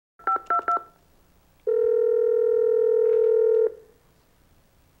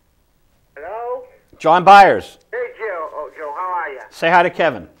John Byers. Hey, Joe. Oh, Joe, how are you? Say hi to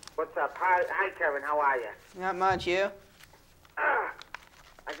Kevin. What's up? Hi, Kevin. How are you? Not much, you? I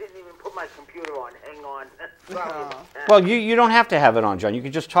didn't even put my computer on. Hang on. Sorry. Well, you don't have to have it on, John. You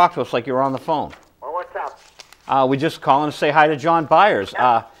can just talk to us like you're on the phone. Well, what's up? We just calling to say hi to John Byers.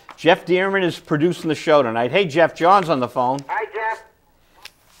 Jeff Dearman is producing the show tonight. Hey, Jeff, John's on the phone. Hi, Jeff.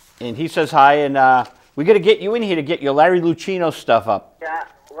 And he says hi, and we got to get you in here to get your Larry Lucchino stuff up. Yeah,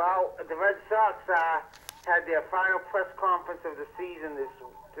 well, the Red Sox had their final press conference of the season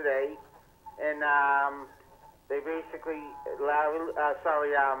today, and they basically,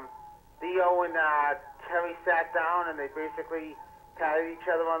 Theo and Terry sat down, and they basically patted each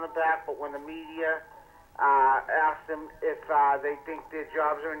other on the back, but when the media asked them if they think their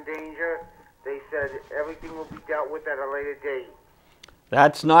jobs are in danger, they said everything will be dealt with at a later date.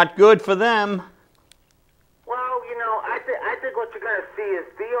 That's not good for them. Well, you know, I think what you're going to see is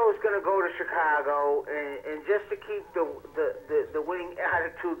Theo is going to go to Chicago, and just to keep the winning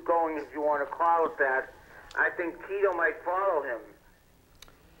attitude going, if you want to call it that, I think Tito might follow him.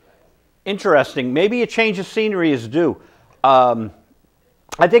 Interesting. Maybe a change of scenery is due.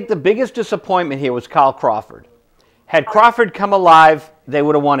 I think the biggest disappointment here was Kyle Crawford. Had Crawford come alive, they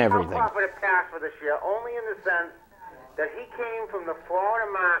would have won everything. Kyle Crawford had passed for this year, only in the sense that he came from the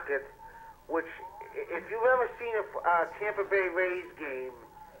Florida market, which, if you've ever seen a Tampa Bay Rays game,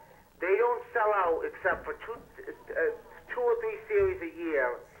 they don't sell out except for two or three series a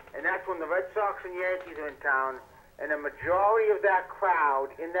year, and that's when the Red Sox and Yankees are in town, and the majority of that crowd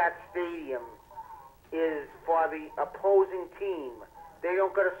in that stadium is for the opposing team. They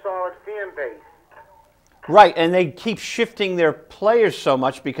don't get a solid fan base. Right, and they keep shifting their players so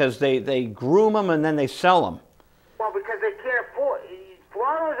much because they groom them and then they sell them. Well, because they can't afford.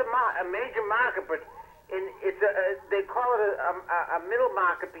 Florida is a major market, but they call it a middle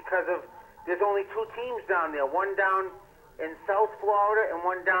market because of there's only two teams down there. One down in South Florida and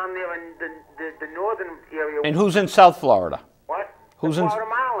one down there in the northern area. And who's in South Florida? What? Who's the in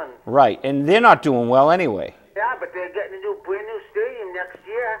Florida Marlins. Right, and they're not doing well anyway. Yeah, but they're getting a brand new stadium next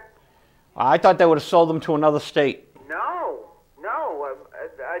year. I thought they would have sold them to another state. No.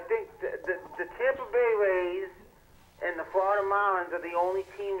 I think the Tampa Bay Rays and the Florida Marlins are the only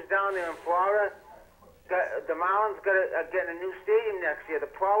teams down there in Florida. The Marlins are getting a new stadium next year.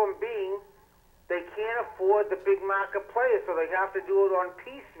 The problem being they can't afford the big market players, so they have to do it on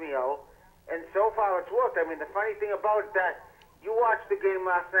piecemeal. And so far it's worked. I mean, the funny thing about it that you watched the game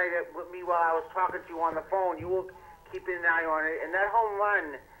last night with me while I was talking to you on the phone. You were keeping an eye on it. And that home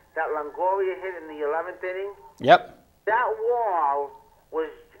run that Longoria hit in the 11th inning, Yep. that wall was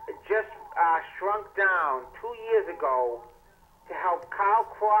just shrunk down 2 years ago to help Kyle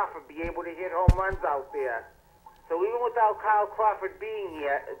Crawford be able to hit home runs out there. So even without Kyle Crawford being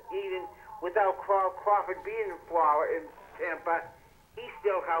here, even without Crawford being in Florida, in Tampa, he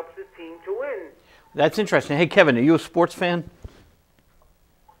still helps his team to win. That's interesting. Hey, Kevin, are you a sports fan?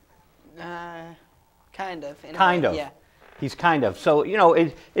 Kind of. Kind of. Yeah. He's kind of. So, you know,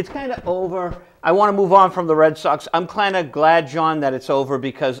 it's kind of over. I want to move on from the Red Sox. I'm kind of glad, John, that it's over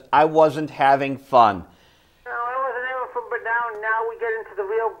because I wasn't having fun. No, I wasn't having fun, but now we get into the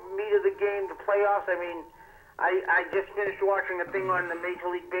real meat of the game, the playoffs. I mean, I just finished watching a thing on the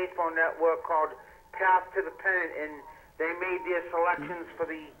Major League Baseball Network called Path to the Pennant, and they made their selections for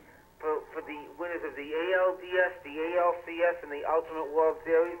the winners of the ALDS, the ALCS, and the Ultimate World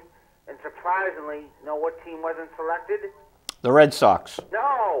Series. And surprisingly, you know what team wasn't selected? The Red Sox.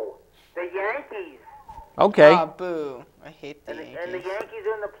 No, the Yankees. Okay. Oh, boo. I hate the Yankees. And the Yankees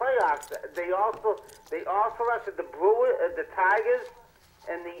are in the playoffs. They all selected the the Tigers,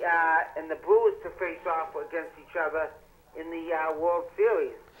 and the Brewers to face off against each other in the World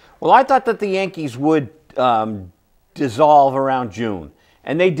Series. Well, I thought that the Yankees would dissolve around June,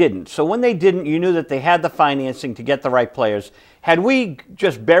 and they didn't. So when they didn't, you knew that they had the financing to get the right players. Had we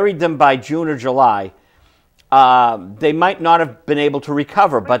just buried them by June or July, they might not have been able to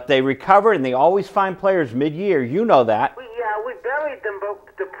recover, but they recovered, and they always find players mid-year. You know that. We buried them,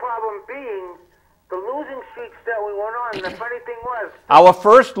 but the problem being the losing streaks that we went on. And the funny thing was... Our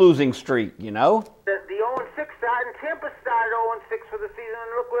first losing streak, you know? The 0-6 started, and Tampa started 0-6 for the season,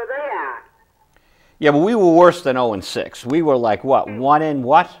 and look where they are. Yeah, but we were worse than 0-6. We were like, what, 1 and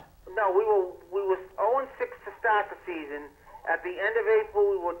what? No, we were 0-6 to start the season. At the end of April,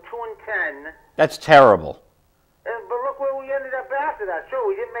 we were 2-10. That's terrible. But look where we ended up after that. Sure,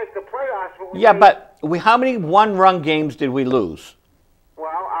 we didn't make the playoffs. But how many one-run games did we lose? Well,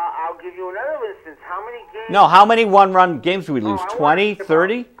 I'll give you another instance. How many games... No, how many one-run games did we lose? 20,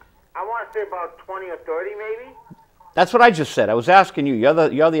 30? I want to say about 20 or 30, maybe. That's what I just said. I was asking you. You're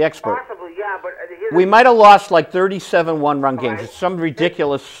the expert. Possibly, yeah, but here's We might have lost like 37 one-run games. Right. It's some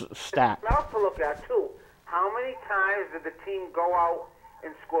ridiculous stat. Something else to look at too. How many times did the team go out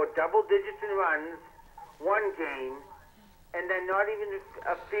and score double digits in runs one game, and then not even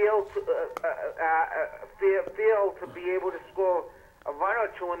feel to be able to score a run or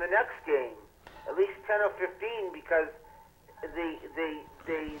two in the next game, at least 10 or 15, because they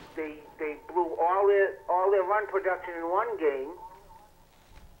blew all their run production in one game.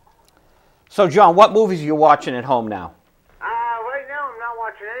 So, John, what movies are you watching at home now? Right now, I'm not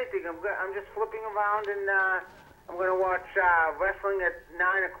watching anything. I'm just flipping around, and I'm going to watch wrestling at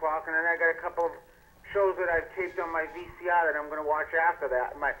 9 o'clock, and then I got a couple of shows that I've taped on my VCR that I'm going to watch after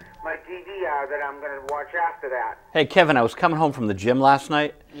that, my DVR that I'm going to watch after that. Hey, Kevin, I was coming home from the gym last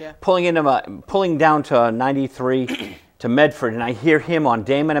night, Yeah. pulling down to 93 to Medford, and I hear him on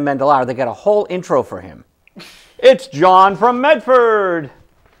Damon and Mendelar. They got a whole intro for him. It's John from Medford.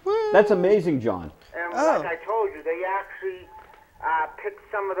 That's amazing, John. And like I told you, they actually picked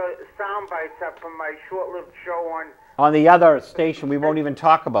some of the sound bites up from my short-lived show On the other station, we won't even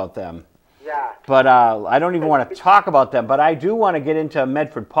talk about them. Yeah. But I don't even want to talk about them. But I do want to get into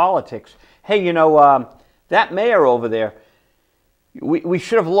Medford politics. Hey, you know, that mayor over there, we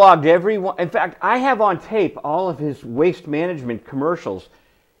should have logged every one. In fact, I have on tape all of his waste management commercials.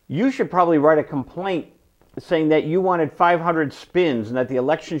 You should probably write a complaint saying that you wanted 500 spins and that the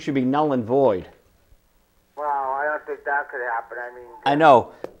election should be null and void. Well, I don't think that could happen. I mean, I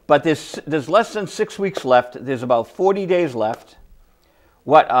know, but there's less than 6 weeks left. There's about 40 days left.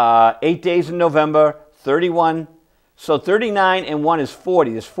 8 days in November, 31. So 39 and 1 is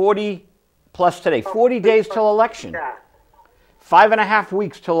 40. There's 40 plus today. 40 days till election. yeah. 5.5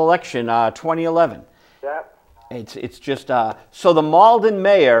 weeks till election, 2011. Yep. It's just, so the Malden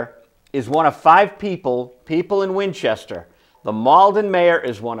mayor is one of 5 people in Winchester. The Malden mayor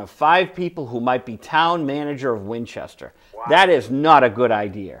is one of 5 people who might be town manager of Winchester. Wow. That is not a good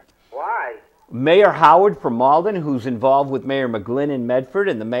idea. Why? Mayor Howard from Malden, who's involved with Mayor McGlynn in Medford,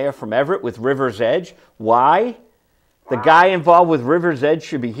 and the mayor from Everett with River's Edge. Why? The guy involved with River's Edge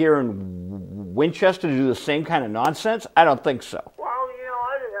should be here in Winchester to do the same kind of nonsense? I don't think so. Well, you know,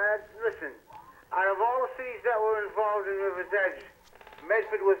 listen, out of all the cities that were involved in River's Edge,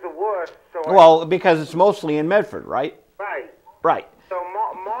 Medford was the worst. So Well, because it's mostly in Medford, right? right. Right. So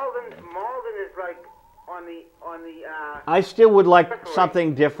Malden is like on the I still would like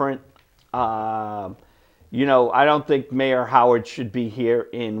something different. You know, I don't think Mayor Howard should be here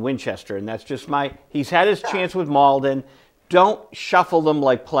in Winchester, and that's just he's had his chance with Malden. Don't shuffle them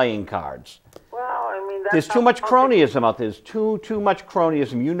like playing cards. Well, I mean, that's There's too much cronyism out there. There's too much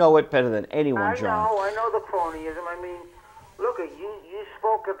cronyism. You know it better than anyone, John. I know the cronyism. I mean, look at you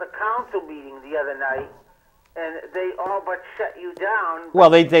spoke at the council meeting the other night, and they all but shut you down. Well,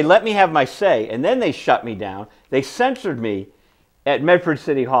 they let me have my say, and then they shut me down. They censored me at Medford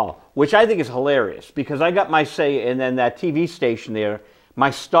City Hall, which I think is hilarious, because I got my say, and then that TV station there, my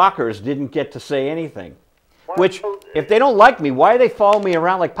stalkers didn't get to say anything. Well, Which, if they don't like me, why are they following me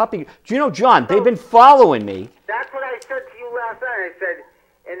around like puppy? Do you know, John, they've been following me. That's what I said to you last night. I said,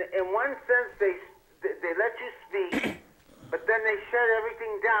 in one sense, they let you speak, but then they shut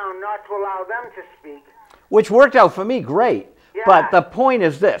everything down not to allow them to speak. Which worked out for me great. Yeah. But the point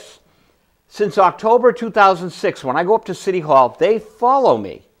is this. Since October 2006, when I go up to City Hall, they follow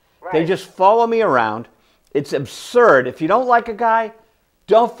me. Right. They just follow me around. It's absurd. If you don't like a guy,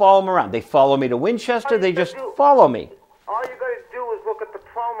 don't follow him around. They follow me to Winchester. They just follow me. All you got to do is look at the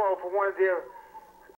promo for one of their